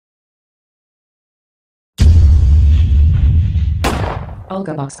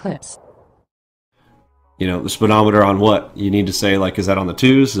ALGOBOX clips. You know, the speedometer on what? You need to say, like, is that on the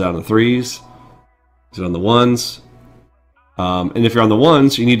 2s? Is that on the 3s? Is it on the 1s? And if you're on the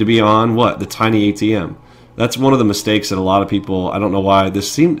 1s, you need to be on what? The tiny ATM. That's one of the mistakes that a lot of people, I don't know why,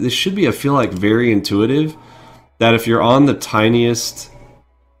 this should be, I feel like, very intuitive, that if you're on the tiniest,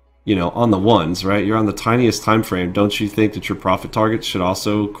 you know, on the 1s, right? You're on the tiniest time frame. Don't you think that your profit targets should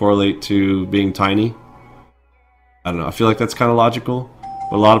also correlate to being tiny? I don't know. I feel like that's kind of logical.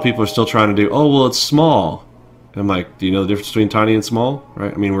 But a lot of people are still trying to do, oh, well, it's small. And I'm like, do you know the difference between tiny and small?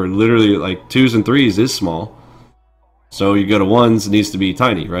 Right? I mean, we're literally like 2s and 3s is small. So you go to 1s, it needs to be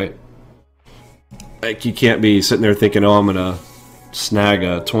tiny, right? Like, you can't be sitting there thinking, oh, I'm going to snag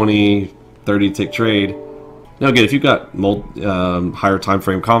a 20, 30 tick trade. Now, again, if you've got higher time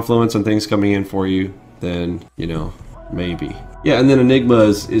frame confluence and things coming in for you, then, you know, maybe. Yeah, and then Enigma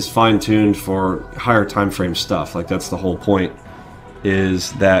is fine-tuned for higher time frame stuff. Like, that's the whole point,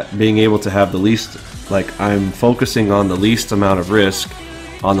 is that being able to have the least, like, I'm focusing on the least amount of risk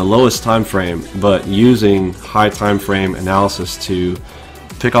on the lowest time frame, but using high time frame analysis to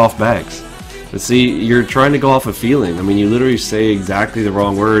pick off bags. But see, you're trying to go off a feeling. I mean, you literally say exactly the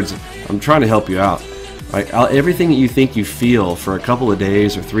wrong words. I'm trying to help you out. Like, everything that you think you feel for a couple of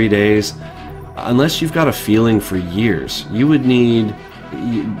days or 3 days, unless you've got a feeling for years, you would need...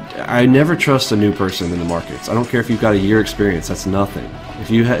 I never trust a new person in the markets. I don't care if you've got a year experience. That's nothing. If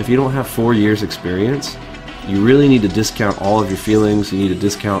you don't have 4 years experience, you really need to discount all of your feelings. You need to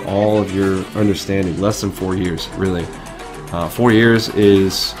discount all of your understanding. Less than 4 years, really. 4 years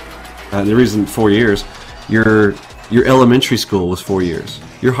is the reason. 4 years. Your elementary school was 4 years.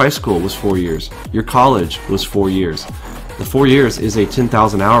 Your high school was 4 years. Your college was 4 years. The 4 years is a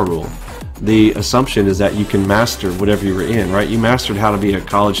 10,000 hour rule. The assumption is that you can master whatever you were in, right? You mastered how to be a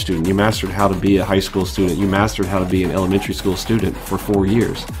college student. You mastered how to be a high school student. You mastered how to be an elementary school student for 4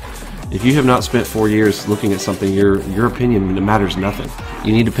 years. If you have not spent 4 years looking at something, your opinion matters nothing.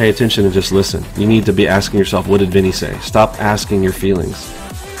 You need to pay attention and just listen. You need to be asking yourself, what did Vinny say? Stop asking your feelings.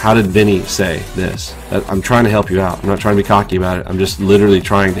 How did Vinny say this? I'm trying to help you out. I'm not trying to be cocky about it. I'm just literally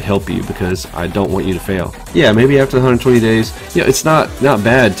trying to help you because I don't want you to fail. Yeah, maybe after 120 days, you know, it's not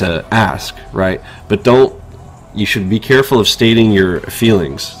bad to ask, right? But you should be careful of stating your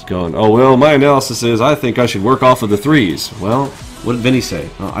feelings. Going, oh, well, my analysis is I think I should work off of the 3s. Well, what did Vinny say?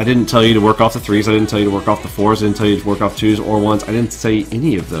 I didn't tell you to work off the 3s. I didn't tell you to work off the 4s. I didn't tell you to work off 2s or 1s. I didn't say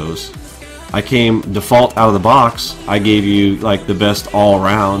any of those. I came default out of the box. I gave you like the best all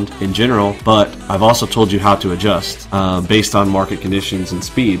around in general, but I've also told you how to adjust based on market conditions and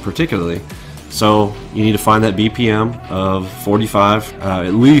speed particularly. So you need to find that BPM of 45,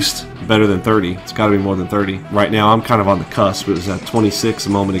 at least better than 30. It's got to be more than 30. Right now I'm kind of on the cusp. It was at 26 a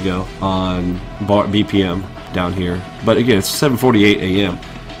moment ago on BPM down here. But again, it's 7:48 a.m.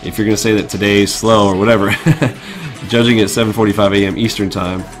 If you're going to say that today's slow or whatever, judging at 7:45 a.m. Eastern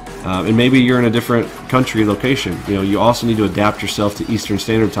time, and maybe you're in a different country location. You know, you also need to adapt yourself to Eastern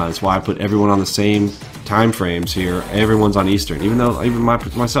Standard Time. That's why I put everyone on the same time frames here. Everyone's on Eastern, even though even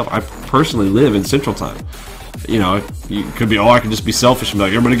myself, I personally live in Central Time. You know, it could be, oh, I could just be selfish and be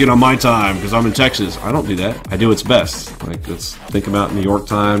like, everybody get on my time because I'm in Texas. I don't do that. I do what's best. Like, let's think about New York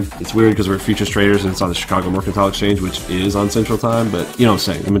time. It's weird because we're futures traders and it's on the Chicago Mercantile Exchange, which is on Central Time. But you know what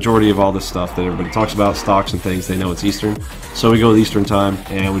I'm saying? The majority of all this stuff that everybody talks about, stocks and things, they know it's Eastern. So we go with Eastern time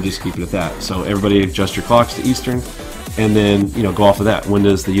and we just keep it at that. So everybody adjust your clocks to Eastern. And then, you know, go off of that. When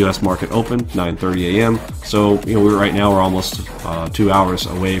does the U.S. market open? 9:30 a.m. So, you know, right now we're almost 2 hours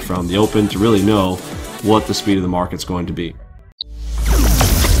away from the open to really know what the speed of the market's going to be.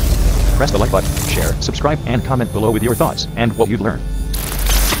 Press the like button, share, subscribe, and comment below with your thoughts and what you've learned.